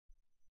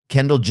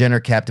Kendall Jenner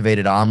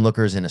captivated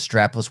onlookers in a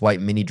strapless white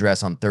mini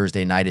dress on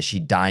Thursday night as she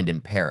dined in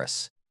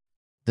Paris.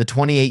 The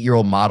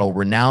 28-year-old model,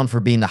 renowned for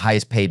being the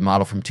highest-paid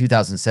model from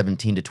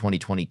 2017 to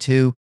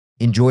 2022,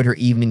 enjoyed her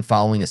evening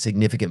following a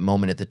significant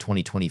moment at the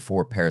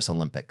 2024 Paris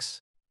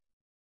Olympics.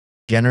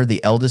 Jenner,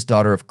 the eldest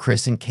daughter of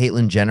Kris and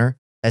Caitlyn Jenner,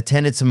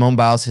 attended Simone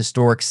Biles'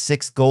 historic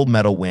sixth gold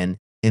medal win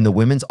in the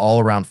women's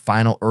all-around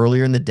final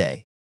earlier in the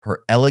day.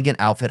 Her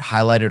elegant outfit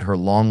highlighted her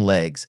long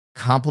legs,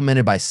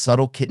 complemented by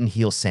subtle kitten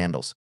heel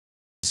sandals.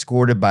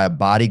 Escorted by a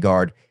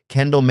bodyguard,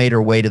 Kendall made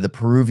her way to the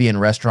Peruvian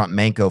restaurant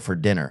Manco for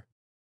dinner.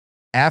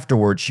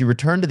 Afterward, she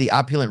returned to the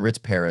opulent Ritz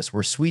Paris,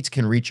 where suites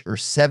can reach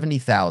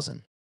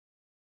 $70,000.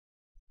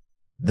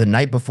 The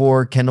night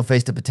before, Kendall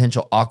faced a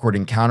potential awkward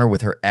encounter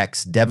with her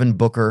ex, Devin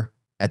Booker,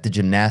 at the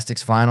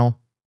gymnastics final.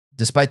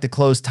 Despite the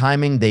close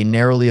timing, they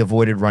narrowly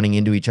avoided running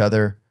into each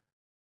other.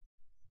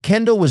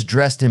 Kendall was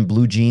dressed in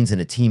blue jeans and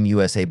a Team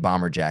USA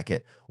bomber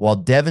jacket, while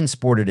Devin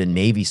sported a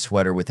navy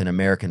sweater with an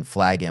American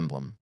flag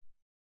emblem.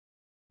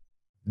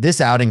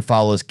 This outing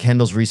follows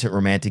Kendall's recent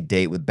romantic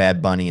date with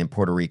Bad Bunny in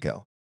Puerto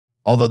Rico.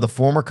 Although the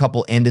former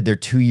couple ended their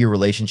 2-year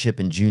relationship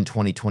in June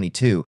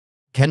 2022,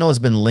 Kendall has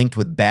been linked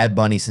with Bad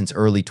Bunny since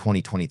early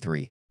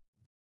 2023.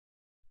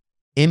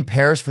 In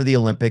Paris for the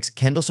Olympics,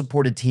 Kendall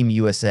supported Team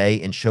USA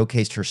and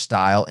showcased her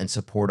style and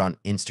support on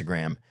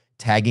Instagram,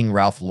 tagging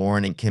Ralph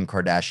Lauren and Kim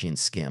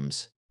Kardashian's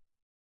Skims.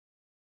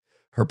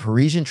 Her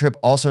Parisian trip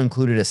also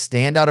included a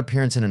standout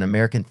appearance in an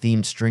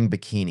American-themed string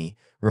bikini,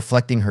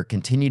 reflecting her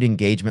continued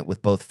engagement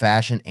with both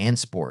fashion and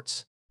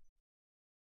sports.